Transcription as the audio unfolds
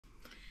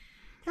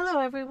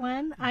Hello,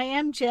 everyone. I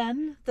am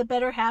Jen, the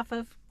better half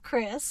of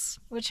Chris,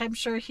 which I'm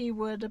sure he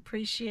would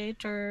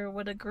appreciate or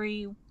would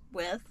agree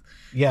with.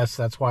 Yes,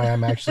 that's why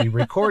I'm actually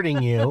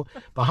recording you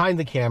behind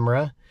the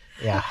camera.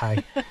 Yeah,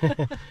 hi.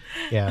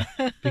 Yeah,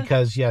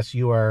 because yes,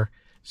 you are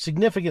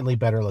significantly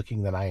better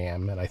looking than I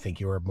am, and I think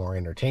you are more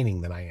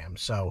entertaining than I am.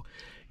 So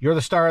you're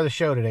the star of the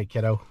show today,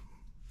 kiddo.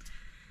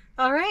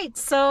 All right,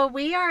 so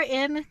we are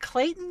in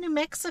Clayton, New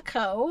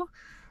Mexico,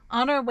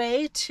 on our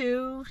way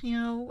to,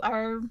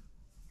 our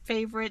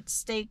favorite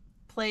steak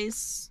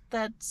place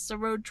that's a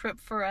road trip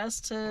for us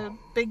to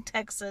Big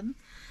Texan.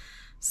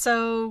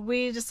 So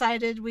we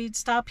decided we'd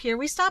stop here.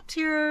 We stopped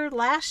here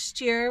last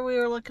year. We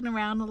were looking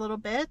around a little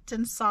bit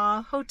and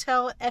saw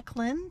Hotel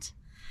Eklund,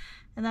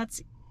 and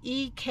that's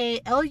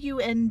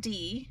Eklund,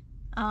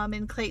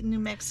 in Clayton, New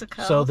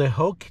Mexico. So the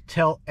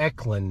Hotel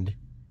Eklund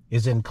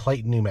is in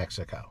Clayton, New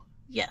Mexico.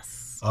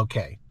 Yes.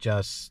 Okay,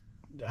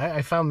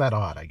 I found that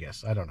odd, I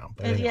guess. I don't know.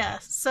 But anyway. Yeah,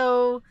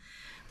 so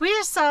we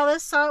just saw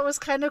it was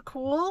kind of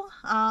cool.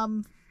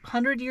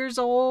 100 years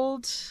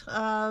old,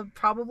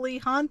 probably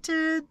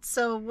haunted,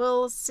 so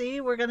we'll see.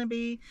 We're going to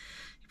be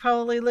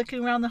probably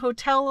looking around the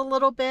hotel a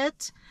little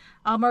bit.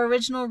 Our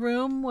original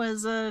room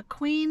was a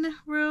queen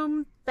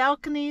room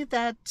balcony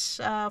that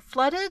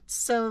flooded,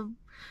 so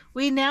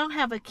we now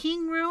have a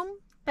king room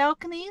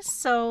balcony,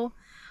 so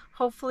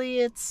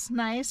hopefully it's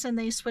nice, and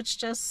they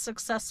switched us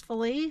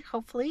successfully,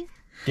 hopefully.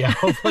 Yeah,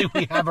 hopefully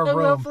we have a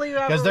room,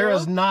 because there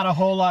is not a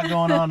whole lot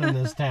going on in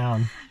this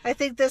town. I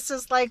think this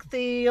is like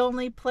the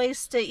only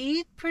place to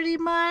eat, pretty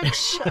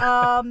much.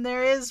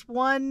 There is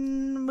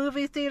one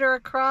movie theater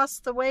across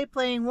the way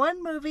playing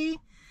one movie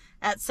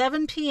at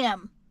 7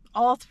 p.m.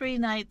 all 3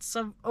 nights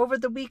over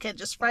the weekend,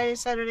 just Friday,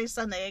 Saturday,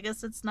 Sunday. I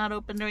guess it's not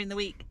open during the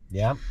week.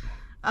 Yeah.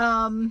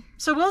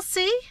 So we'll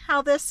see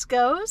how this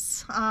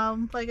goes.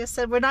 Like I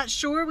said, we're not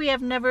sure. We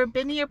have never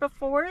been here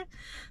before.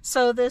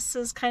 So this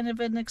is kind of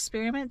an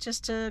experiment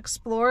just to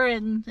explore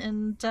and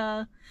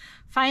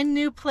find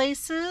new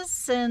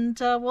places. And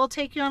we'll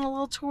take you on a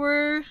little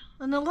tour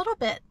in a little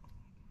bit.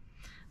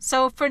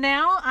 So for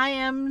now, I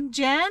am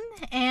Jen,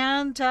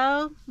 and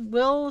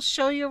we'll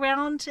show you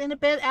around in a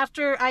bit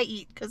after I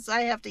eat, because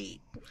I have to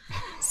eat.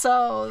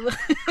 So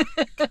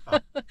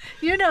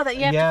you know that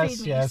you have to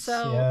feed me. Yes,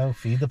 so yeah,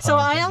 feed the pond. So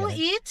I'll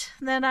eat,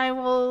 then I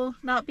will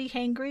not be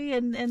hangry,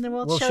 and then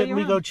we'll show you around. Shouldn't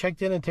we go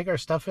check in and take our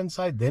stuff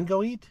inside, then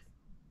go eat?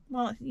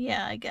 Well,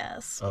 yeah, I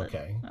guess.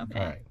 Okay. Okay.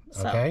 All right.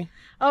 So, okay.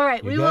 All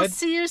right. You We good? will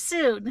see you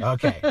soon.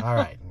 Okay. All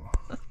right.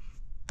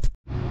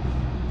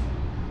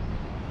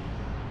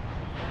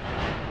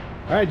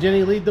 All right,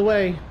 Jenny, lead the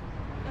way.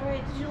 All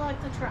right. Did you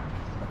like the truck?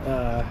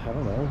 I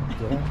don't know.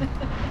 Did I?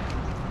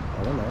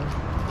 I don't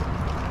know.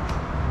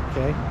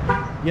 Okay.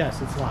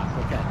 Yes, it's locked.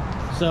 Okay.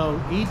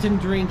 So eat and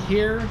drink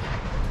here.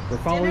 We're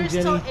following Dinner's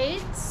Jenny.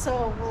 till 8,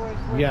 so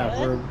we're Yeah,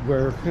 good.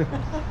 we're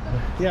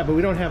yeah, but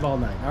we don't have all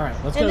night. All right,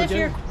 let's go. And if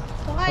Jenny. you're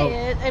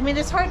quiet, I mean,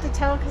 it's hard to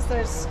tell because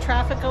there's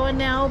traffic going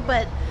now,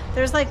 but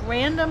there's like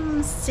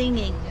random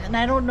singing, and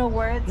I don't know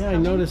where it's coming I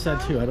noticed from.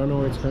 that too. I don't know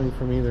where it's coming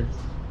from either.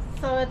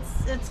 So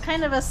it's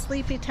kind of a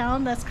sleepy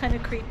town. That's kind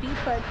of creepy,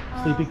 but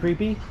Sleepy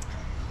creepy?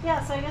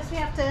 yeah. So I guess we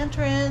have to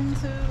enter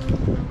into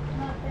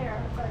not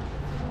there, but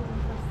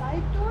the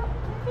side door,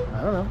 maybe.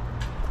 I don't know.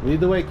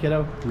 Lead the way,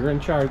 kiddo. You're in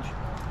charge.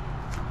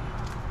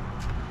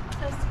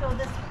 Let's go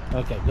this way.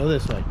 Okay, go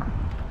this way.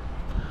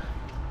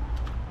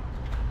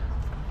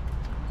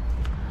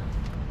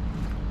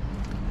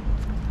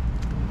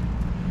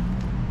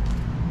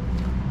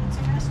 It's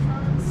a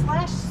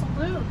restaurant /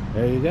 saloon.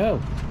 There you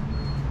go.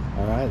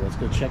 All right, let's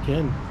go check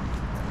in.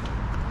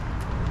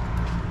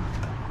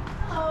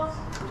 Hello.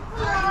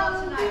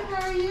 Hello, Good,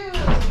 how are you?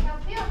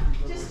 help you?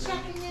 Just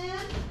checking in.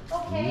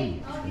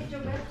 Okay, I'll get your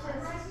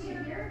breakfast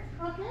here.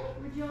 Okay.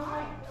 Would you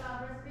like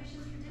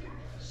reservations for dinner?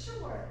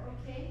 Sure.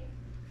 Okay.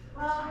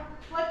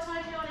 What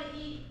time do you want to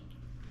eat?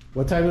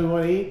 What time do we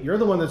want to eat? You're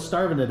the one that's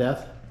starving to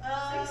death.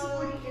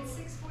 6:40. It's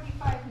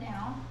 6:45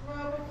 now.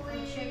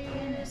 Probably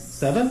Check-in is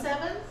 7?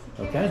 7.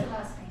 Okay. What's the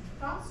last name?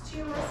 Cost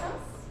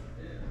GOSS?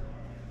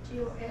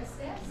 GOSS?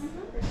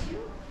 That's you?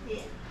 Yeah.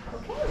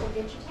 Okay, we'll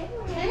get your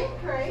table. Okay,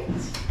 great.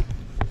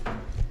 All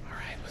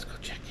right, let's go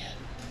check in.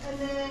 And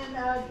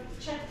then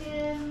check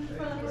in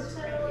for the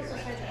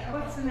hotel.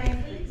 What's the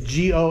name,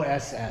 please?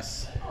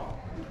 GOSS.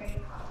 Okay.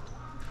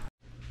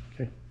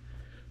 Okay.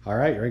 All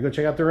right, you ready to go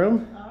check out the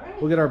room? All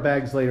right. We'll get our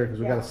bags later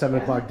because we got a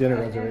 7 o'clock dinner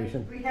And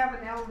reservation. we have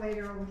an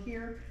elevator over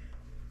here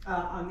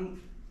on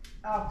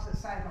the opposite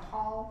side of the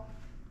hall,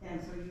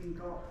 and so you can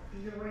go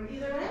either way.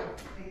 Either way?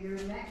 And you're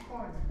in that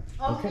corner.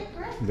 Okay, Okay,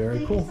 great. very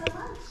Thank cool. you so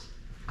much.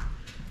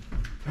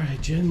 All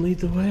right, Jen, lead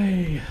the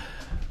way.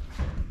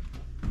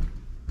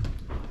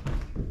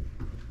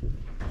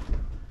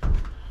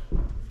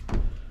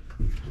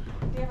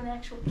 We have an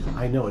actual key.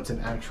 I know it's an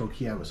actual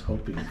key. I was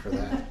hoping for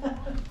that.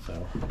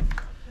 So,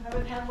 I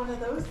haven't had one of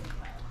those.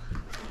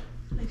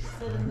 They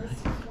sit in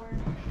this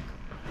corner.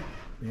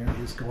 there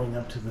is going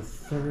up to the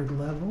 3rd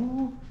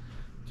level.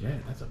 Yeah,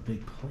 that's a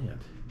big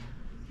plant.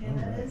 Okay,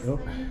 that is Oh.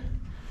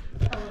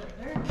 the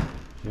elevator.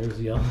 Here's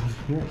the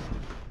elevator.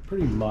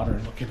 Pretty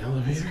modern looking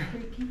elevator.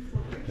 Creaky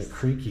floors. A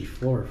creaky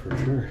floor for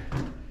sure.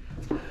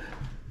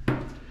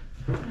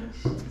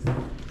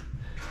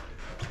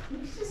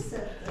 Let's just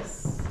set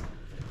this.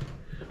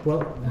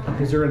 Well,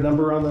 is there a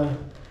number on the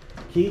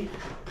key?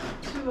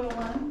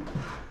 201.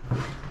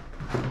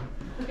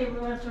 Okay, we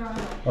went the wrong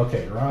way.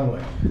 Okay, wrong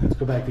way. Let's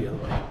go back the other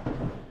way.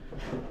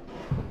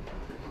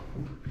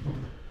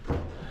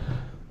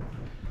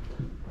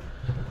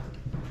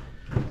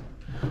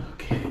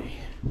 Okay.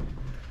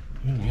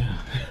 Yeah.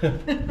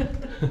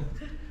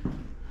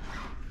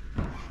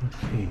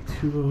 Okay,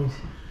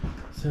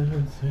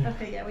 207.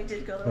 Okay, yeah, we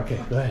did go the wrong Okay,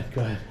 way. go ahead,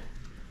 go ahead.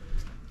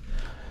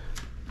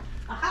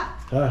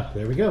 Aha! Ah,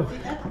 there we go.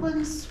 The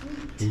Eklund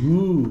Suite.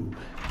 Ooh.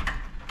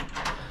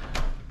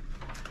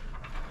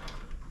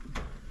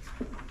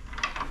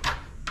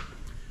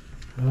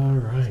 All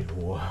right,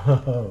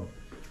 whoa.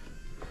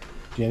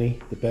 Jenny,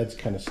 the bed's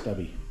kind of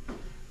stubby.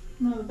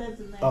 No, the bed's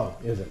in there. Oh,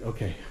 is it?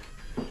 Okay.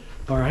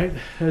 All right,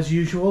 as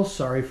usual,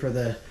 sorry for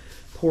the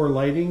poor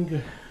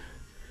lighting.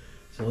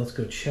 So let's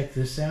go check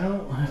this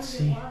out. Let's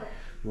see.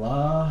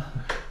 La.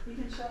 You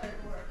can shut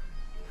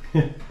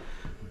our door.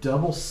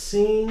 Double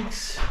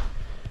sinks,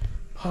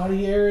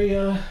 potty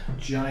area,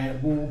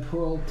 giant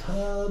whirlpool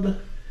tub.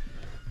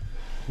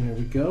 There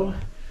we go.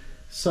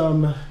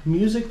 Some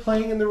music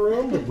playing in the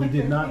room, but we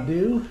did not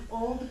do.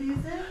 Old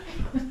music?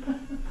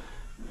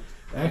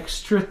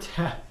 Extra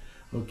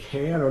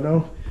okay, I don't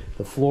know.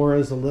 The floor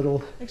is a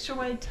little. Extra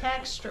wide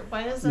tack strip.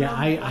 Why is it Yeah,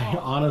 on the I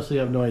wall? honestly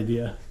have no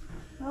idea.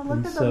 Oh, look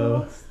And at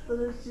so- the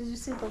little. Did you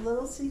see the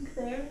little sink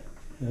there?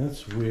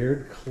 That's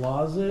weird.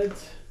 Closet.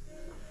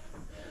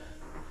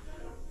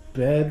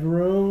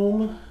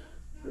 Bedroom.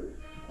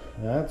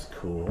 That's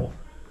cool.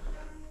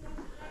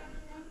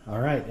 All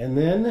right, and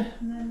then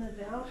And then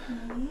the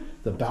balcony.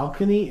 the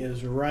balcony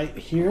is right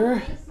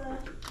here. There's the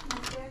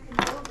Jack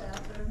and Jill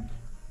bathroom.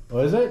 Oh,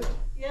 is it?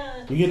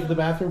 Yeah. You get to the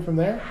bathroom from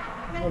there?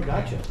 Oh,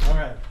 gotcha. All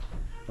right.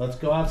 Let's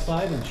go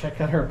outside and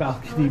check out our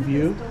balcony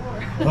view.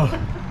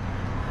 Oh,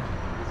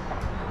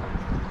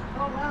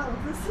 Oh wow,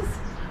 this is.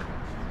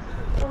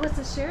 Oh, it's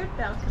a shared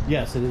balcony.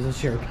 yes, it is a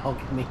shared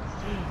balcony.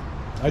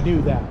 I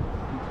knew that.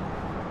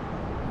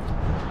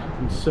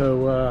 And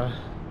so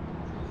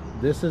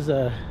this is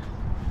a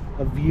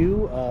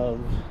view of.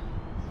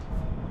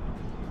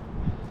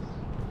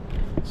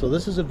 So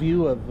this is a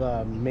view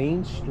of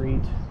Main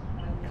Street,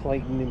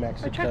 Clayton, New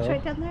Mexico. Our truck's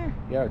right down there.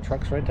 Yeah, our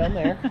truck's right down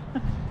there.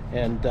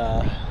 And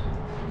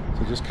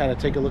so just kind of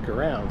take a look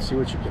around, see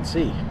what you can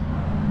see.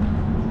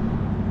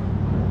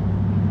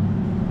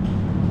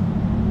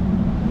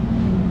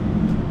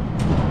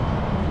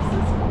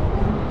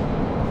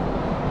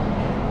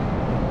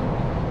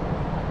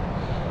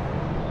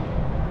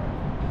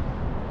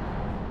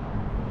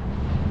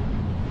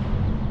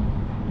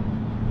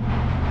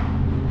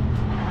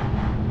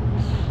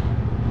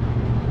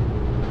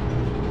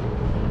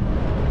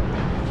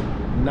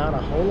 Not a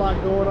whole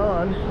lot going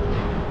on,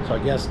 so I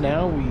guess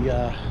now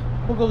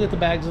we'll go get the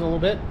bags in a little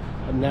bit,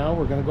 and now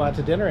we're gonna go out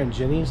to dinner, and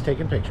Jenny's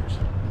taking pictures.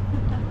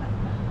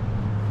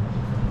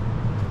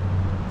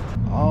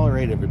 All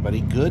right,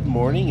 everybody, good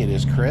morning. It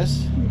is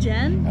Chris.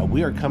 Jen?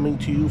 We are coming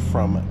to you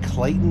from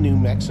Clayton, New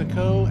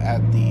Mexico at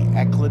the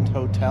Eklund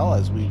Hotel,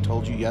 as we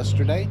told you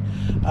yesterday.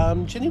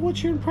 Jenny,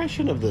 what's your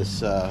impression of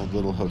this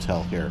little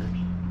hotel here?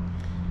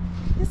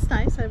 It's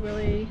nice. I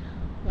really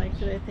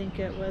liked it. I think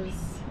it was,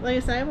 like I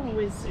said, I'm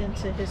always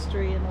into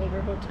history and older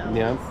hotels.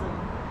 Yeah.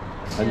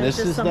 And it's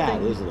this just is that,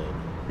 something- isn't it?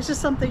 It's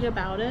just something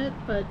about it,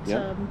 but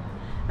Yeah.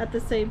 at the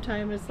same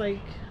time, it's like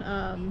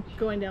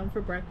going down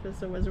for breakfast.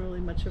 There wasn't really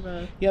much of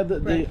a Yeah,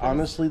 breakfast.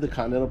 honestly, the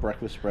continental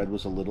breakfast spread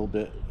was a little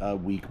bit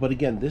weak. But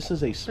again, this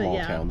is a small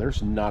yeah. town.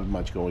 There's not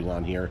much going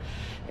on here.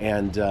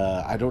 And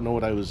I don't know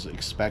what I was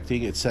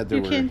expecting. It said there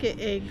You were... can get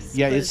eggs.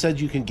 Yeah, but it said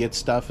you can get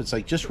stuff. It's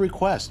like, just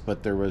request,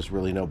 but there was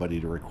really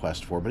nobody to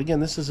request for. But again,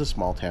 this is a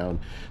small town,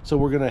 so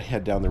we're going to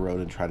head down the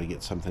road and try to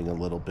get something a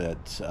little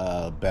bit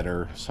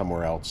better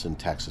somewhere else in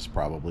Texas,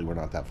 probably. We're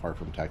not that far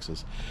from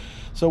Texas.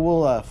 So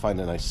we'll find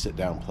a nice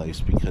sit-down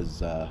place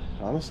because,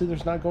 honestly,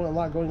 there's not a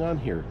lot going on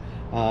here.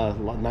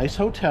 Nice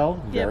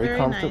hotel, Yeah, very very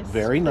comfortable, nice.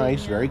 very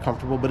nice, Yeah. very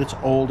comfortable, but it's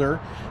older.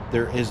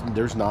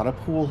 There's not a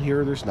pool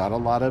here. There's not a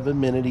lot of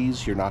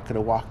amenities. You're not going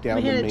to walk down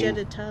we the had main... a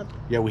jetted tub.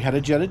 Yeah, we had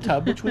a jetted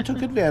tub, which we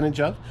took advantage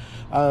of.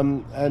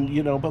 And,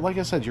 you know, but like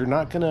I said, you're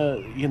not going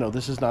to, you know,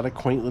 this is not a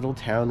quaint little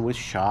town with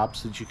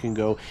shops that you can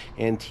go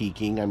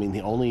antiquing. I mean,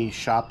 the only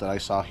shop that I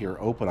saw here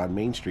open on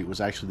Main Street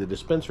was actually the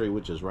dispensary,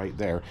 which is right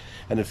there.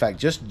 And in fact,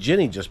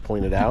 Jenny just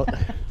pointed out,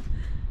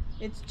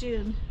 It's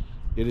June.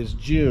 it is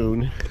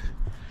June,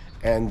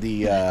 and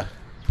the...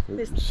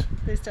 oops.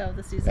 They still have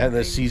the season. And the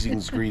greetings.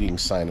 season's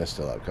greetings sign is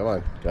still up. Come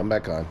on, come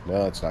back on.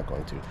 No, it's not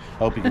going to. I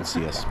hope you can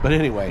see us. But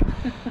anyway,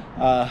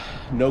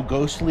 no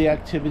ghostly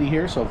activity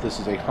here. So if this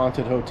is a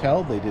haunted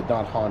hotel, they did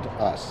not haunt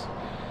us.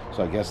 So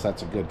So I guess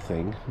that's a good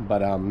thing. But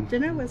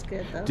Dinner was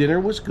good though. dinner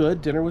was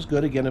good. Dinner was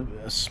good. Again,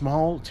 a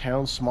small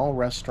town, small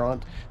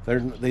restaurant.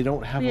 They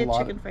don't have We a had lot.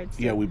 chicken fried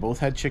steak. Yeah, we both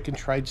had chicken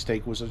fried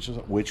steak,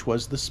 which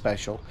was the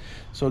special.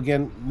 So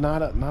again,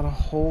 not a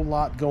whole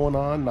lot going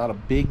on. Not a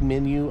big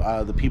menu.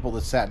 The people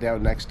that sat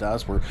down next to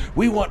us were,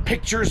 we want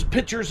pictures of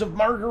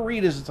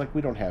margaritas. It's like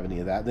we don't have any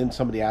of that. Then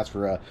somebody asked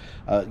for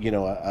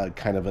a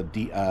kind of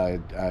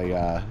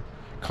a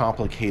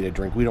complicated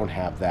drink. We don't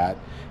have that.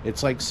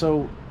 It's like,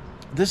 so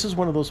this is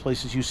one of those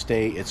places you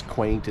stay, it's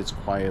quaint, it's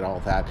quiet, all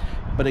that,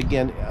 but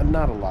again,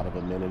 not a lot of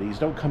amenities.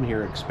 Don't come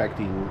here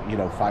expecting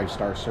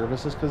 5-star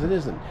services, because it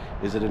isn't.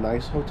 Is it a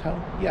nice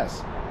hotel?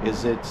 Yes.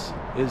 Is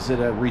it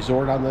a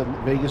resort on the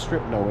Vegas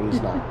Strip? No, it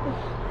is not.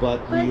 But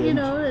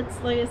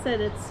it's like I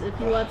said, it's if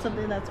you want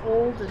something that's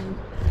old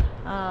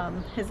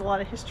and has a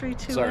lot of history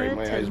to it. Sorry,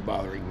 my eyes and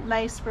bothering.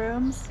 Nice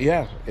rooms.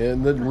 Yeah,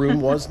 and the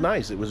room was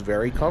nice. It was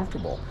very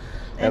comfortable.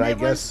 And I it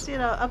guess, was,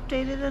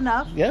 updated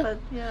enough. Yeah. But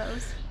it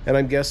was. and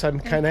I guess I'm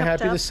kind of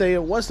kept happy to up. say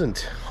it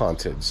wasn't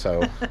haunted.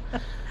 So,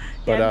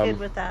 but I'm good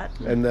with that.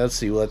 and let's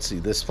see.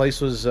 This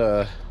place was.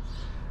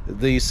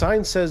 The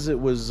sign says it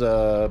was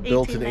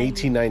built in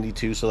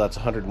 1892, so that's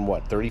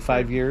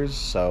 135 years.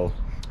 So,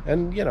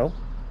 and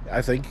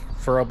I think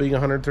for being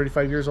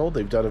 135 years old,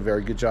 they've done a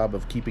very good job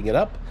of keeping it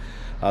up.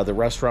 The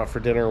restaurant for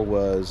dinner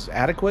was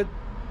adequate.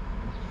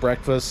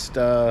 Breakfast.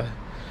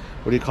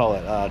 What do you call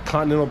it?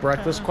 Continental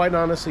breakfast. Quite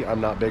honestly, I'm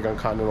not big on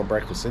continental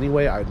breakfast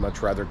anyway. I'd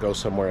much rather go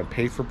somewhere and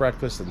pay for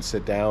breakfast and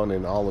sit down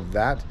and all of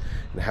that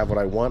and have what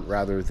I want,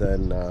 rather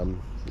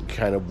than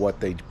kind of what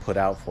they put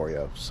out for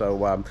you.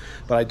 So,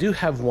 but I do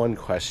have one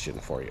question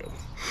for you.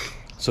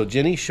 So,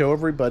 Jenny, show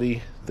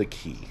everybody the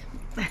key.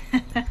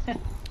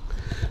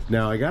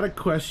 Now, I got a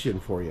question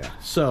for you.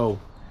 So,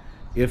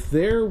 if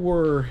there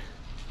were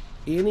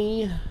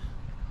any...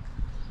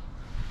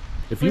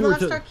 We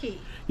lost our key.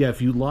 Yeah,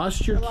 if you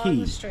lost your Along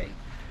key, the street.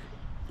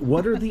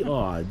 what are the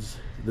odds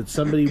that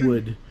somebody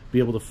would be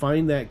able to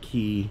find that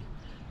key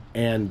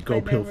and go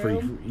Find my pilfer?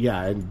 room?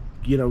 Yeah, and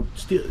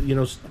steal,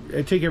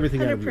 take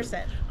everything out of you.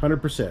 100%.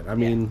 100%. I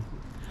mean,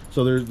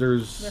 so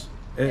there's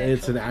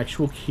it's an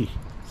actual key.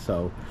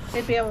 So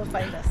They'd be able to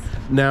find us.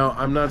 now,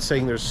 I'm not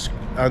saying there's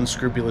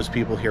unscrupulous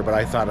people here, but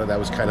I thought that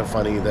was kind of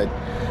funny that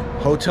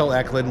Hotel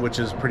Eklund, which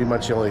is pretty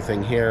much the only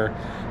thing here,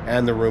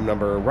 and the room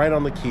number right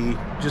on the key,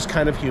 just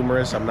kind of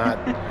humorous. I'm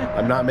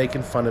not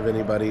making fun of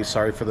anybody.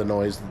 Sorry for the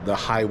noise. The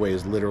highway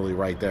is literally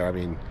right there. I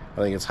mean,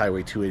 I think it's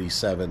Highway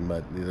 287,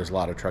 but there's a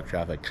lot of truck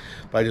traffic.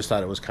 But I just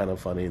thought it was kind of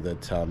funny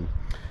that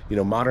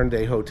modern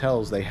day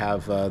hotels, they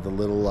have the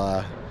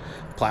little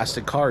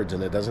plastic cards,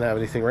 and it doesn't have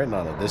anything written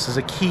on it. This is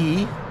a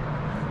key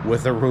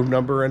with a room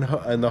number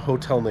and the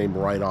hotel name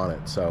right on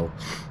it. So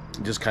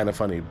just kind of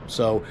funny.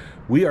 So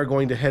we are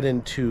going to head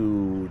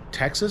into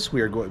Texas. We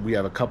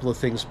have a couple of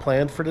things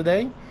planned for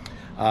today.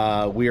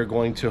 We are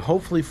going to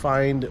hopefully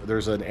find,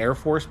 there's an Air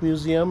Force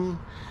museum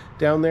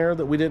down there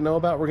that we didn't know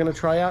about. We're going to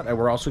try out, and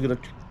we're also going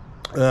to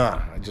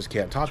I just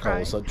can't talk all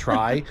of a sudden.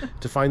 Try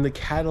to find the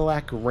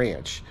Cadillac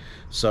Ranch.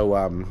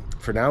 So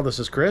for now, this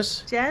is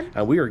Chris, Jen,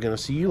 and we are going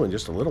to see you in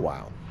just a little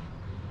while.